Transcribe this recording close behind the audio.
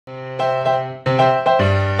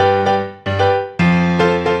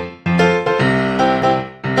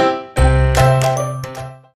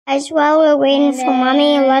As well, we're waiting for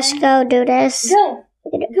mommy. Let's go do this. Go,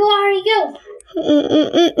 Ari, go.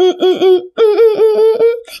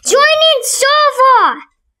 Join in server.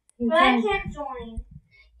 But I can't join.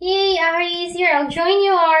 Yay, Ari is here. I'll join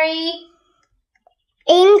you, Ari.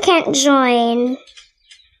 Aiden can't join.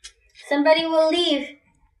 Somebody will leave.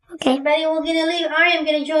 Okay. Somebody will gonna leave. Ari, I'm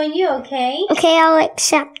gonna join you, okay? Okay, I'll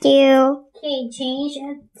accept you. Okay, change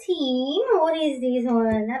a team. What is this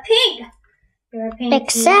one? A pig. You're a pig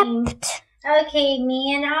Accept. team. Okay,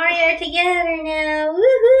 me and Ari are together now.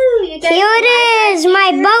 Woohoo! You guys Here it is.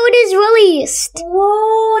 My boat is released.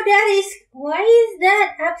 Whoa, that is. Why is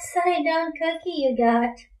that upside down cookie you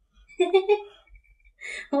got?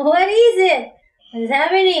 What is it? What's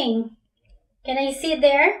happening? Can I sit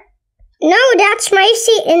there? No, that's my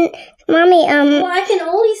seat. And mommy, Well, I can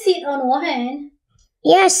only sit on one.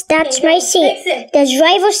 Yes, that's Okay, my fix seat. it. The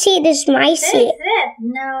driver's seat is my seat. Fix it.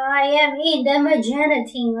 Now I am in the magenta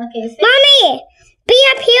team. Okay, fix it. Mommy, be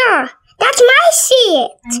up here. That's my seat.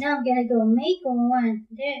 I know I'm gonna go make one.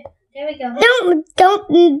 There we go. Don't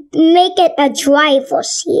make it a driver's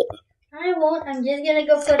seat. I won't. I'm just gonna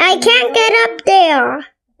go put. I can't get up there.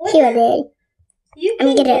 What? Here it is. You I'm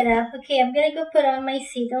can gonna- get up. Okay, I'm gonna go put on my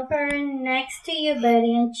seat over next to you,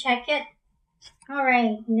 buddy, and check it. All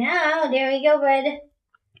right, now there we go, bud.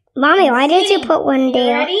 Mommy, why did you put one You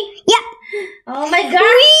there? ready? Yep. Oh my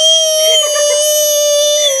gosh!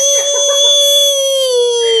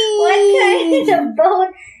 What kind of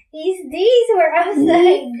boat is this? We're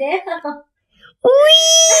upside down.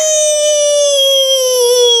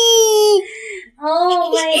 Oh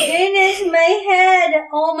my goodness, my head.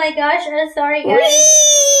 Oh my gosh, I'm sorry guys.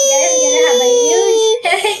 You guys are gonna have a huge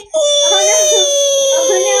headache. Oh no.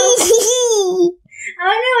 Oh no.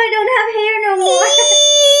 Oh no, I don't have hair no more.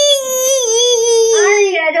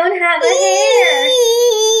 Ari, I don't have a hair.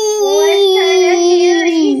 What kind of hair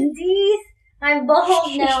is this? I'm bald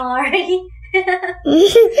now, Ari.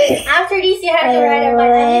 After this, you have to ride a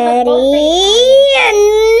bike. Ready and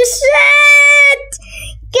set,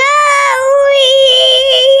 go!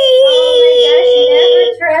 Oh my gosh, never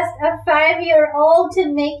trust a 5-year-old to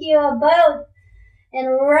make you a boat. And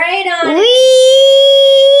right on it.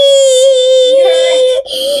 You're like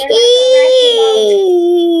a wrecking boat.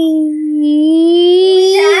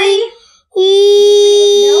 We die?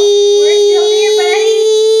 No, we're still here, buddy.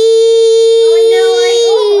 Oh no,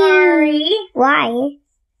 Ari. Why?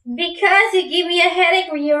 Because you give me a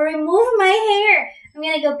headache when you remove my hair. I'm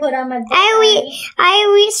gonna go put on my boat. I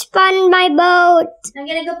respun my boat. I'm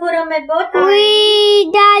gonna go put on my boat.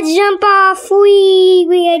 Dad, jump off. What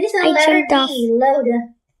is a I letter jumped off. B? Load.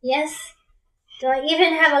 Yes. Do I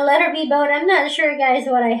even have a letter B boat? I'm not sure, guys,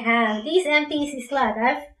 what I have. These empty is slot.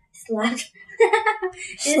 Slot.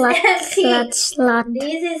 This empty. Slot.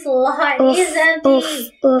 This is lot. Oof, This is empty.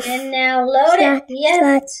 oof. And now load it. Yes.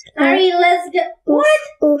 Slot. Hurry, let's go. What?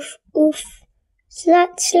 Oof.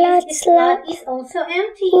 Slot. This slot is also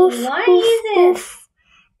empty. Why is it?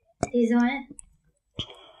 This one.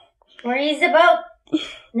 Where is the boat?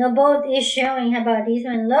 No boat is showing. How about this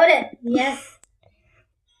one? Load it. Yes.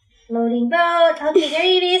 Loading boat. Okay, there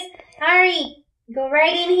it is. Hurry. Go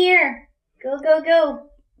right in here. Go. Go.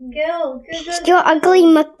 Your ugly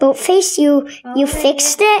muck boat face. You my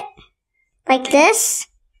fixed it like this.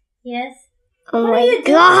 Yes. Oh What are my you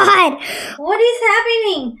doing? God! What is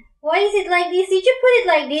happening? Why is it like this? Did you put it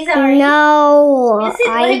like this, Ari? No, Is it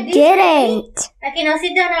I like this, didn't. Okay, now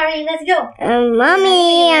sit down, Ari. Let's go.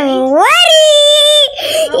 Mommy, I'm Oh my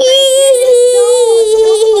goodness,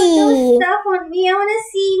 don't put those stuff on me. I want to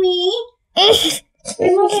see me.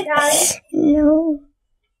 Remove it, Ari. No.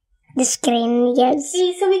 The screen, yes.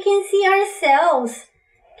 Okay, so we can see ourselves.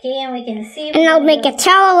 Okay, and we can see. And I'll make a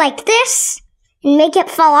towel like this and make it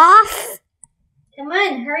fall off. Come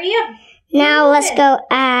on, hurry up. Now Remove let's it. go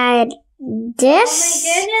add Oh my this.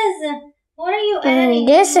 goodness. What are you adding? And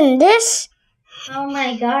this and this. Oh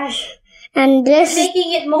my gosh. And this.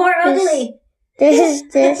 Making it more ugly. This.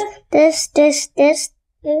 Then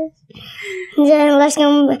let's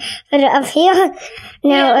go put it up here.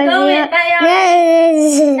 Now Yeah, go up in, here.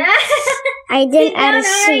 bye, I didn't Sit add a down,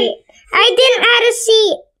 seat. Ari. I didn't add a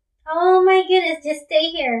seat. Oh my goodness, just stay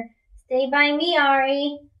here. Stay by me,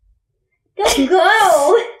 Ari. Don't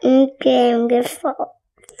go. Okay, I'm gonna fall.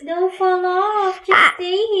 Don't fall off. Just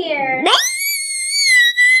stay here.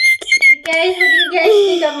 Guys, what do you guys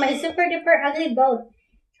think of my super duper ugly boat?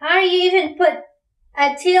 Ari, you even put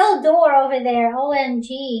a tail door over there.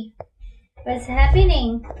 OMG. What's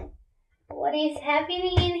happening? What is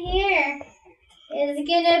happening in here? It's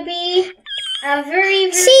gonna be a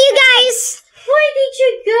very See you guys. Where did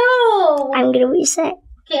you go? I'm gonna reset.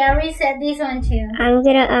 Okay, I'll reset this one too. I'm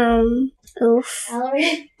gonna oof.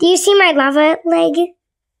 Do you see my lava leg?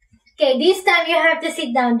 Okay, this time you have to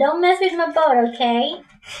sit down. Don't mess with my boat, okay?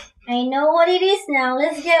 I know what it is now.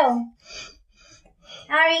 Let's go.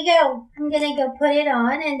 There you go. I'm gonna go put it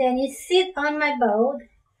on, and then you sit on my boat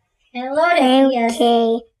and load it. Okay. Yes.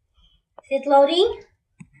 Is it loading?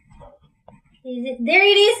 Is it? There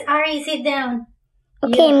it is. Ari, sit down.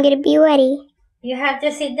 Okay, I'm gonna be ready. You have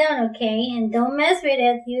to sit down, okay? And don't mess with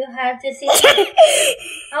it. You have to sit down.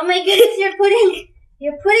 Oh my goodness, you're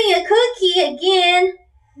putting a cookie again.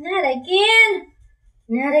 Not again.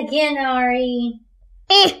 Not again, Ari.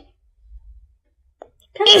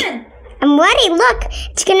 Come on. I'm ready. Look,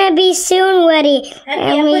 it's gonna be soon ready.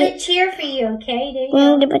 Okay, I'll put a chair for you, okay? There you go.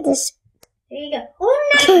 I'm gonna put this. There you go. Oh,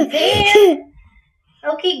 not there.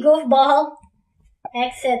 Okay, goofball.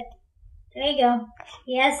 Exit. There you go.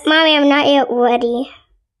 Yes. Mommy, I'm not yet ready.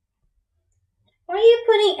 Why are you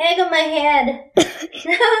putting egg on my head?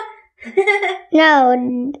 No. I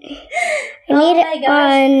need it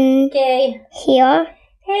on here.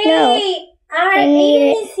 Hey, no.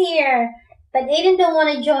 Aiden is here. But Aiden don't want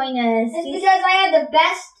to join us. It's because I have the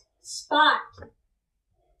best spot.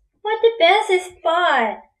 What the best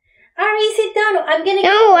spot? Ari, sit down. I'm gonna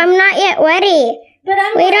No, I'm not yet ready. But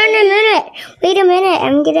I'm Wait on a minute. Wait a minute.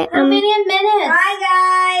 I'm gonna How many minutes? Hi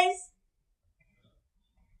guys.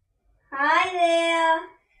 Hi there.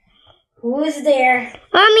 Who's there?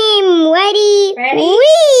 Mommy, I'm ready. Ready? Whee!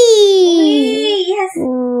 Whee! Yes.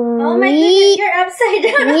 Oh my goodness, you're upside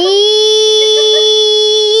down.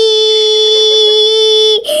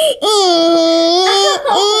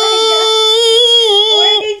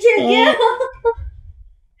 Where did you go?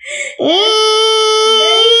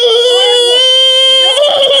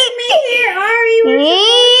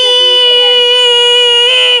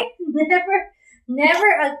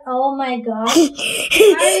 Oh my gosh.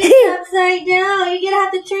 It's upside down. You're gonna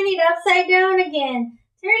have to turn it upside down again.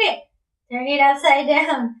 Turn it. Turn it upside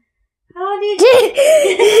down. How did you...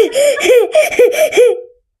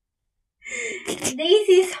 This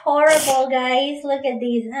is horrible, guys. Look at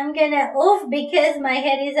this. I'm gonna oof because my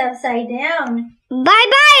head is upside down.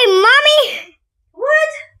 Bye-bye, Mommy.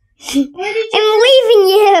 What? Where did you... I'm leaving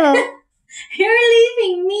you. You're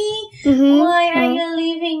leaving me? Why are you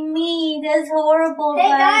leaving me? That's horrible. Hey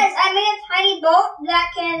guys, I made a tiny boat that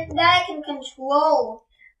I can control.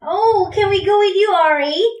 Oh, can we go with you,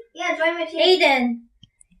 Ari? Yeah, join my team. Aiden.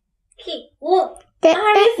 Okay, well,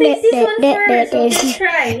 Ari, fix this one first. Let's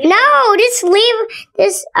try. No, just leave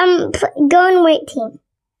this. Go and wait, team.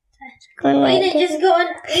 Go and wait. Aiden, just go on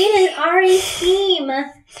Aiden Ari's team.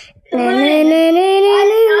 Come on.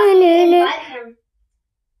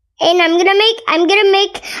 And I'm gonna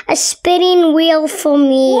make a spinning wheel for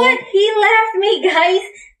me. What? He left me, guys.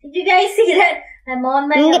 Did you guys see that? I'm on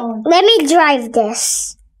my own. Let me drive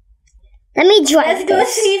this. Let's go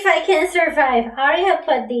see if I can survive. Ari have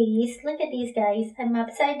put these. Look at these, guys. I'm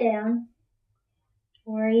upside down.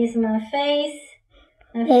 Where is my face?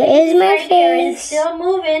 My face is right there and still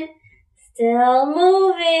moving. Still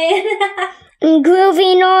moving. I'm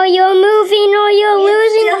grooving or you're moving or you're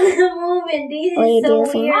losing. Still moving. This is so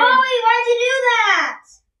weird. Ollie, why'd you do that?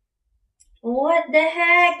 What the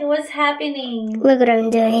heck? What's happening? Look what I'm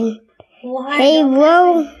doing. What? Hey,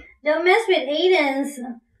 whoa. Don't mess with Aiden's.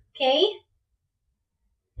 Okay?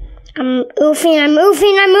 I'm oofing.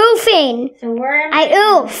 So where am I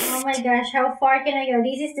oof. Oh my gosh, how far can I go?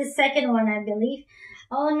 This is the second one, I believe.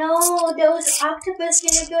 Oh no, those octopus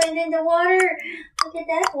gonna go in the water. Look at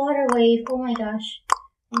that water wave. Oh my gosh.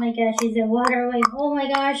 Oh my gosh, it's a water wave. Oh my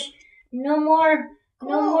gosh. No more of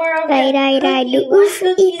that cookie. One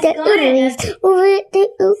cookie is gone.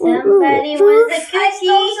 Somebody wants a cookie. I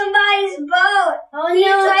stole somebody's boat. Oh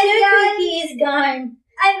no, two cookies gone.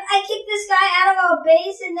 I kicked this guy out of our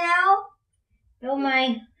base and now... Oh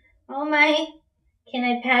my. Can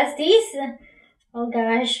I pass these? Oh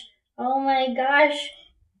gosh. Oh my gosh.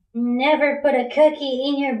 Never put a cookie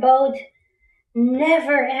in your boat.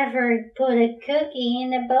 Never ever put a cookie in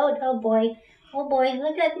the boat. Oh boy.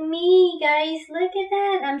 Look at me, guys. Look at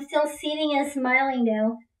that. I'm still sitting and smiling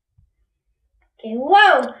though. Okay,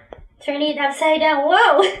 whoa. Turn it upside down.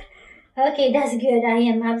 Whoa. Okay, that's good. I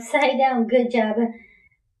am upside down. Good job.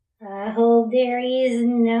 I hope there is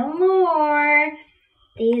no more.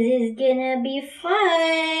 This is gonna be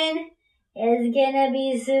fun. It's gonna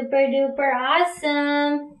be super duper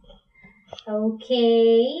awesome.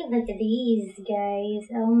 Okay, look at these guys.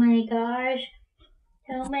 Oh my gosh.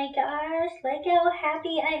 Look how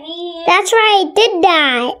happy I am. That's why I did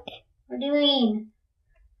that. What do you mean?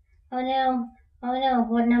 Oh no. Oh no.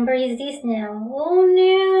 What number is this now? Oh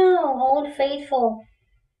no. Old Faithful.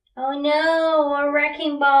 Oh no. A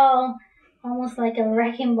wrecking ball. Almost like a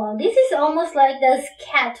wrecking ball. This is almost like those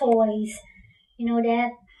cat toys. You know that?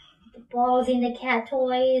 The balls in the cat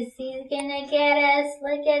toys. He's gonna get us.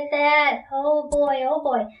 Look at that. Oh boy. Oh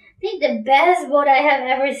boy. I think the best boat I have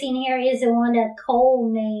ever seen here is the one that Cole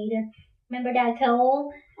made. Remember that,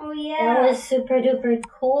 Cole? Oh yeah. That was super duper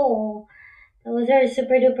cool. Those are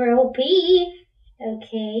super duper OP.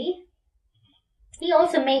 Okay. He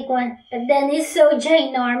also made one, but then it's so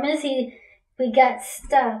ginormous, we got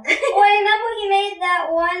stuck. Oh, I remember he made that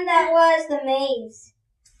one that was the maze.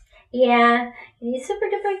 Yeah, he's super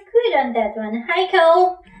duper good on that one. Hi,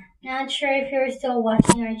 Cole. Not sure if you're still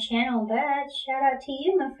watching our channel, but shout out to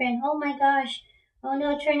you, my friend. Oh my gosh. Oh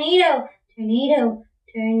no, tornado. Tornado.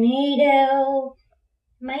 Tornado.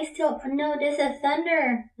 Am I still? Oh no, there's a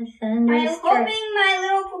thunder. A thunder I'm strike. hoping my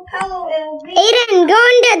little propeller will be. Aiden, go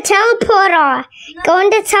in the teleporter. Go in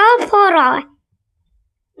the teleporter.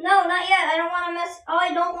 No, not yet. I don't want to mess. Oh,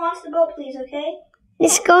 I don't launch the boat, please. Okay.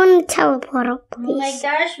 Just go in the teleporter, Oh my please.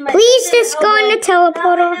 gosh, my Please goodness. just go in the Not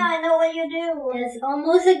teleporter. right now. I know what you do. It's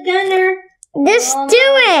almost a gunner. Just Almost do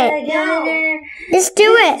a it. gunner. Just do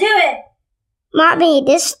Just it. do it. Mommy,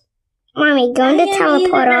 go in the I am in the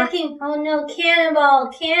teleporter. vacuum. Oh no,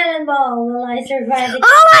 cannonball, cannonball. Will I survive the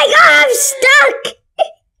Oh my god, I'm stuck!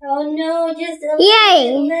 Oh no, just a Yay.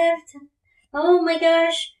 little bit left. Oh my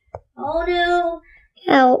gosh. Oh no.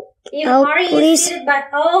 Oh, If Oh, Ari please. is seated back.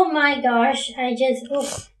 Oh my gosh. I just. Oh.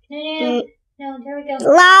 No, there we go.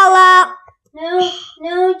 la la,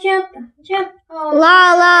 No, jump. Oh,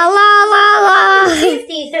 la la la la la.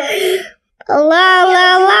 53. La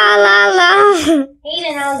la la la la.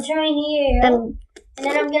 Aiden, I'll join you. And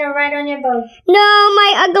then I'm gonna ride on your boat. No,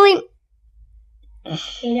 my ugly.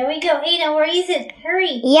 Okay, there we go. Aiden, where is it?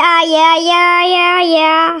 Hurry. Yeah.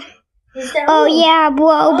 Is that Oh yeah,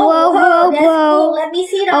 whoa, that's cool. whoa. Let me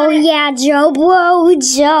see it Oh on it. yeah, Joe, whoa,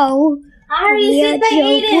 Joe. Ari, Yeah, sit by Joe,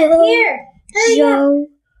 Aiden. whoa. Here. Hurry up. Joe,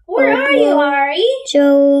 Where are you, whoa. Ari?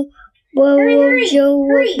 Joe, whoa, Hurry. Joe,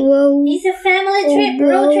 Hurry. whoa, It's a family Oh, trip,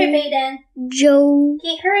 road whoa. trip, Aiden. Joe,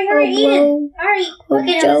 Okay, hurry, Oh, Aiden. whoa. Ari, oh,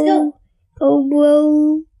 okay, now let's go. Joe, oh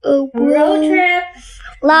whoa, oh Road whoa. trip.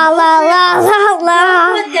 La la la la la.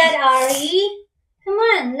 Don't put that, Ari. Come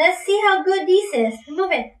on, let's see how good this is.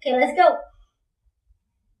 Move it. Okay, let's go.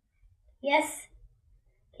 Yes.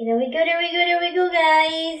 Okay, there we go,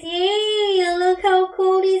 guys. Yay! Look how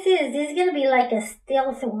cool this is. This is gonna be like a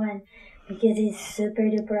stealth one because it's super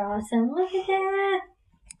duper awesome. Look at that.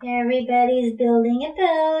 Everybody's building a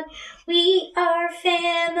boat. We are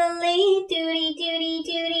family.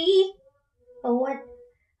 Doody. Oh, what?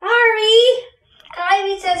 Ari!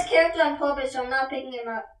 Ivy says character on purpose, so I'm not picking him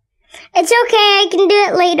up. It's okay, I can do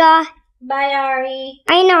it later. Bye, Ari.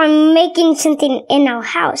 I know I'm making something in our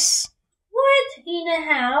house. What? In a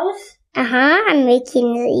house? I'm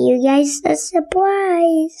making you guys a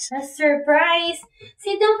surprise. A surprise.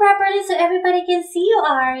 Sit down properly so everybody can see you,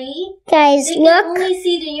 Ari. Guys, They can look. only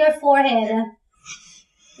see your forehead.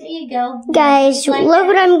 There you go. Guys, Like look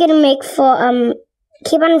what that. I'm gonna make for,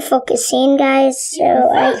 keep on focusing, guys. So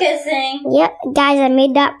Focusing. Yep, guys, I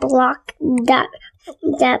made that block,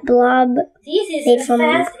 that blob. This is Made from-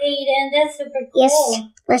 fast, Aiden. That's super cool. Yes,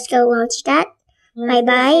 let's go launch that. Let's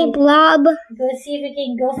Bye-bye, go blob. Go see if we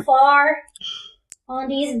can go far on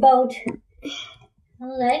this boat.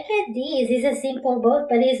 Look at this. It's a simple boat,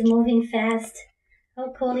 but it's moving fast.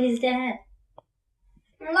 How cool is that?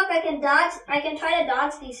 And look, I can dodge. I can try to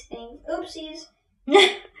dodge these things. Oopsies.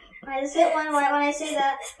 I just hit one right when I say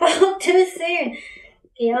that. Spoke too soon.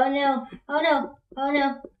 Okay, oh no,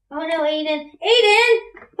 Aiden. Aiden!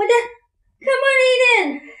 What the? Come on,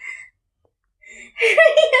 Aiden!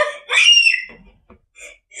 Hurry up!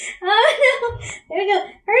 Oh no! There we go.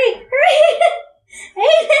 Hurry!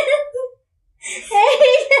 Aiden!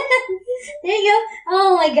 There you go.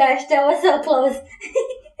 Oh my gosh, that was so close.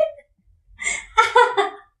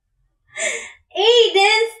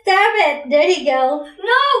 Aiden, stop it! There you go.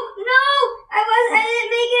 No! I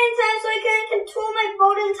didn't make it in time, so I couldn't control my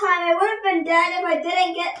boat in time. I would have been dead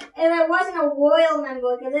if I wasn't a royal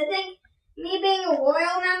member. Because I think me being a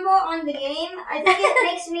royal member on the game, I think it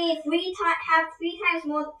makes me have 3 times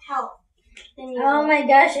more health than you. Oh my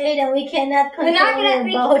gosh, Aiden, we cannot control your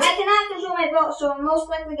boat. I cannot control my boat, so I'm most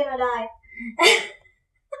likely gonna die.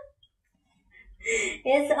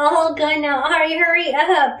 It's all gonna hurry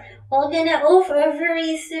up. All gonna over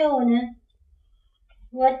very soon.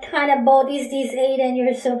 What kind of boat is this, Aiden?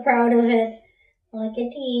 You're so proud of it. Look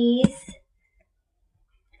at these.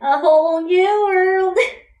 A whole new world.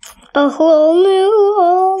 a whole new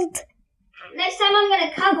world. Next time I'm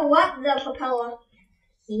gonna cover up the propeller.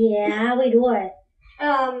 Yeah, with what?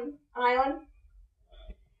 Iron.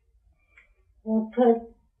 We'll put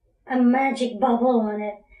a magic bubble on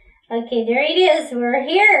it. Okay, there it is. We're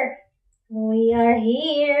here. We are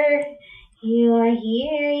here. You are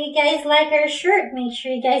here. You guys like our shirt? Make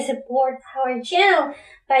sure you guys support our channel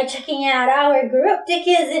by checking out our group, The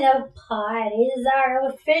Kids in a Pod. It is our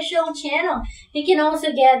official channel. You can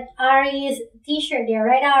also get Ari's t-shirt there,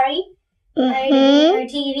 right, Ari? Our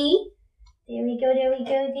TV. There we go, there we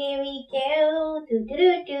go, there we go. Do, do,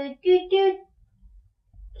 do, do, do, do.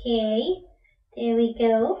 Okay, there we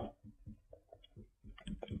go.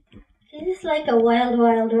 This is like a wild,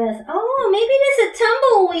 wild west. Oh, maybe there's a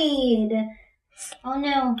tumbleweed. Oh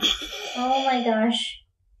no. Oh my gosh.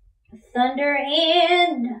 Thunder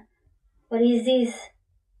and... What is this?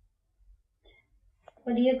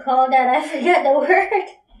 What do you call that? I forgot the word.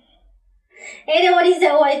 Ada, what is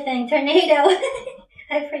that white thing? Tornado.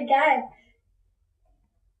 I forgot.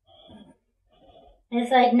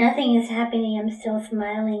 It's like nothing is happening. I'm still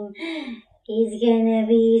smiling. He's gonna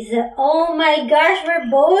be so... Oh my gosh, we're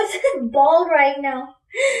both bald right now.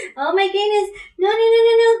 Oh my goodness. No, no, no,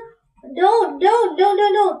 no, no.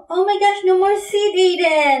 Don't. Oh my gosh, no more seed,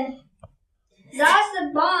 Aiden. That's the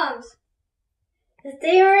bombs.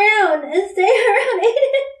 Stay around, Aiden.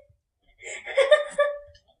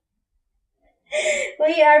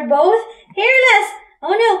 We are both hairless.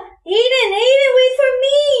 Oh no, Aiden,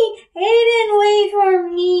 wait for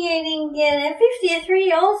me. I didn't get it.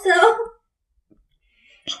 53 also.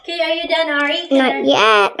 Okay, are you done, Ari? Not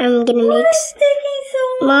yet. I'm gonna make. It's taking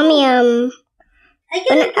so long. Mommy,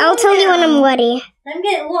 I'll tell you when I'm ready. I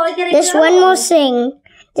gotta There's go. one more thing.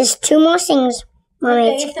 There's two more things,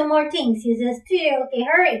 Mommy. Okay, some more things. You says two. Okay,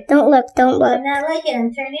 hurry. Don't look. I'm not like it.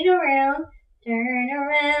 I'm turning around. Turning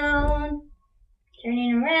around.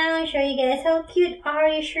 Show you guys how cute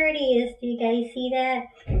Ari's shirt is. Do you guys see that?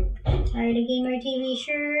 Ari the Gamer TV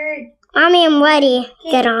shirt. Mommy, I'm ready.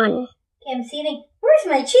 Okay. Get on. Okay, I'm sitting. Where's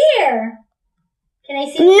my chair? Can I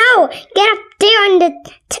see? No, get up there on the.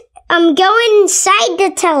 Go inside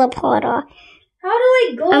the teleporter. How do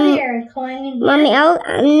I go there? Climbing here? Mommy,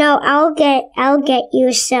 I'll get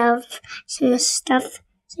you some stuff.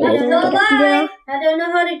 So I you don't can know get up there. I don't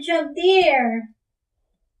know how to jump there.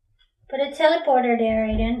 Put a teleporter there,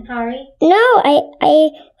 Aiden. Ari. No, I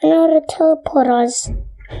went out of teleporters.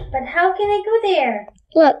 But how can I go there?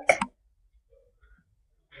 Look.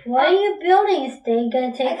 What are you building? Is they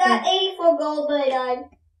gonna take? I got 84 gold, but I died.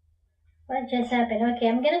 What just happened? Okay,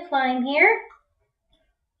 I'm gonna climb here.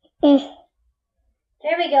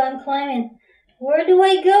 There we go. I'm climbing. Where do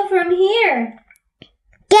I go from here?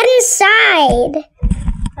 Get inside.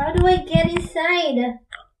 How do I get inside?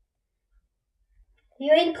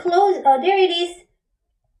 You enclose. Oh, there it is.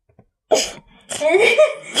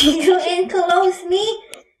 You enclose me.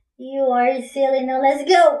 You are silly. Now let's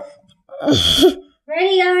go.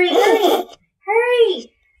 Ready, Ari?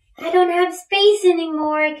 Hurry! I don't have space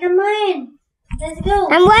anymore. Come on. Let's go.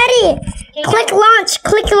 I'm ready. Okay, Click go. launch.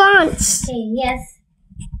 Click launch. Okay, yes.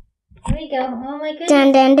 Here we go. Oh my goodness.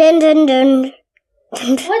 Dun dun dun dun dun.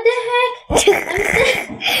 What the heck?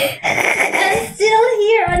 I'm still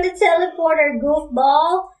here on the teleporter,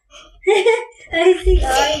 goofball. I see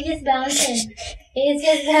Ari just bouncing. He's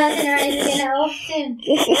just bouncing around. He's gonna off soon.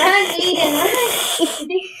 Run, Aiden, run.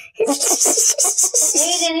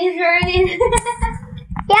 Aiden, he's running.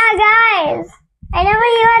 Yeah, guys. I never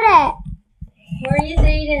heard it. Where is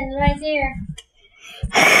Aiden? Right there.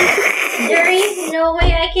 There is no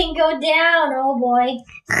way I can go down. Oh boy.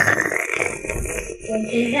 What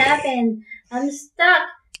just happened? I'm stuck.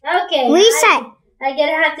 Okay. Reset. I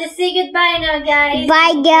gotta have to say goodbye now, guys.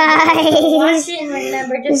 Bye, guys. Watching,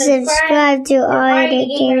 remember to Subscribe to our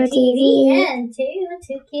Gamer TV. And to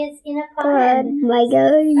Two Kids in a Pod. Bye,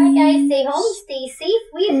 guys. Bye, guys. Stay home, stay safe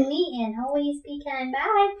with me, and always be kind.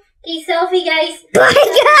 Bye. Okay, selfie, guys. Bye,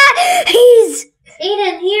 guys.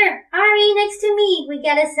 Aiden, here. Ari, next to me. We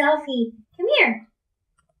got a selfie. Come here.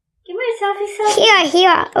 Come here, selfie.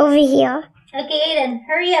 Here, over here. Okay, Aiden,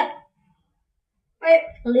 hurry up. Wait.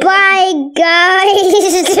 Bye, guys.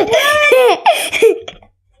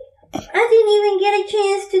 I didn't even get a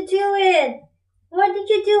chance to do it. What did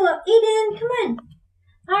you do? Aiden, come on.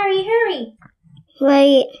 Ari, hurry.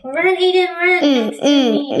 Wait. Run, Aiden, run. Next to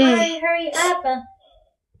me. Ari, hurry up.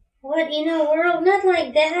 What in the world? Not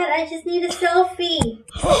like that. I just need a selfie.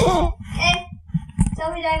 Hey,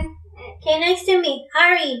 selfie time. Okay, next to me.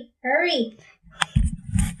 Ari, hurry.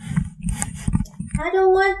 I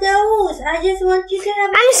don't want those. I just want you to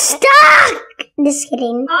have... I'm stuck. Just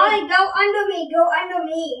kidding. Ollie, go under me. Go under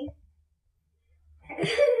me.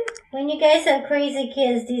 When you guys are crazy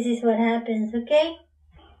kids, this is what happens, okay?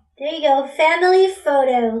 There you go. Family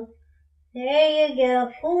photo. There you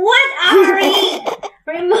go. What, Ari?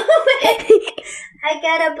 Remove it. I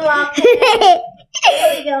gotta block it.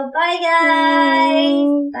 There we go. Bye,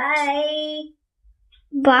 guys. Bye.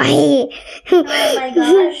 Bye. Oh my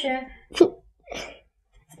gosh.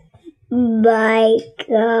 Bye,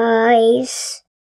 guys.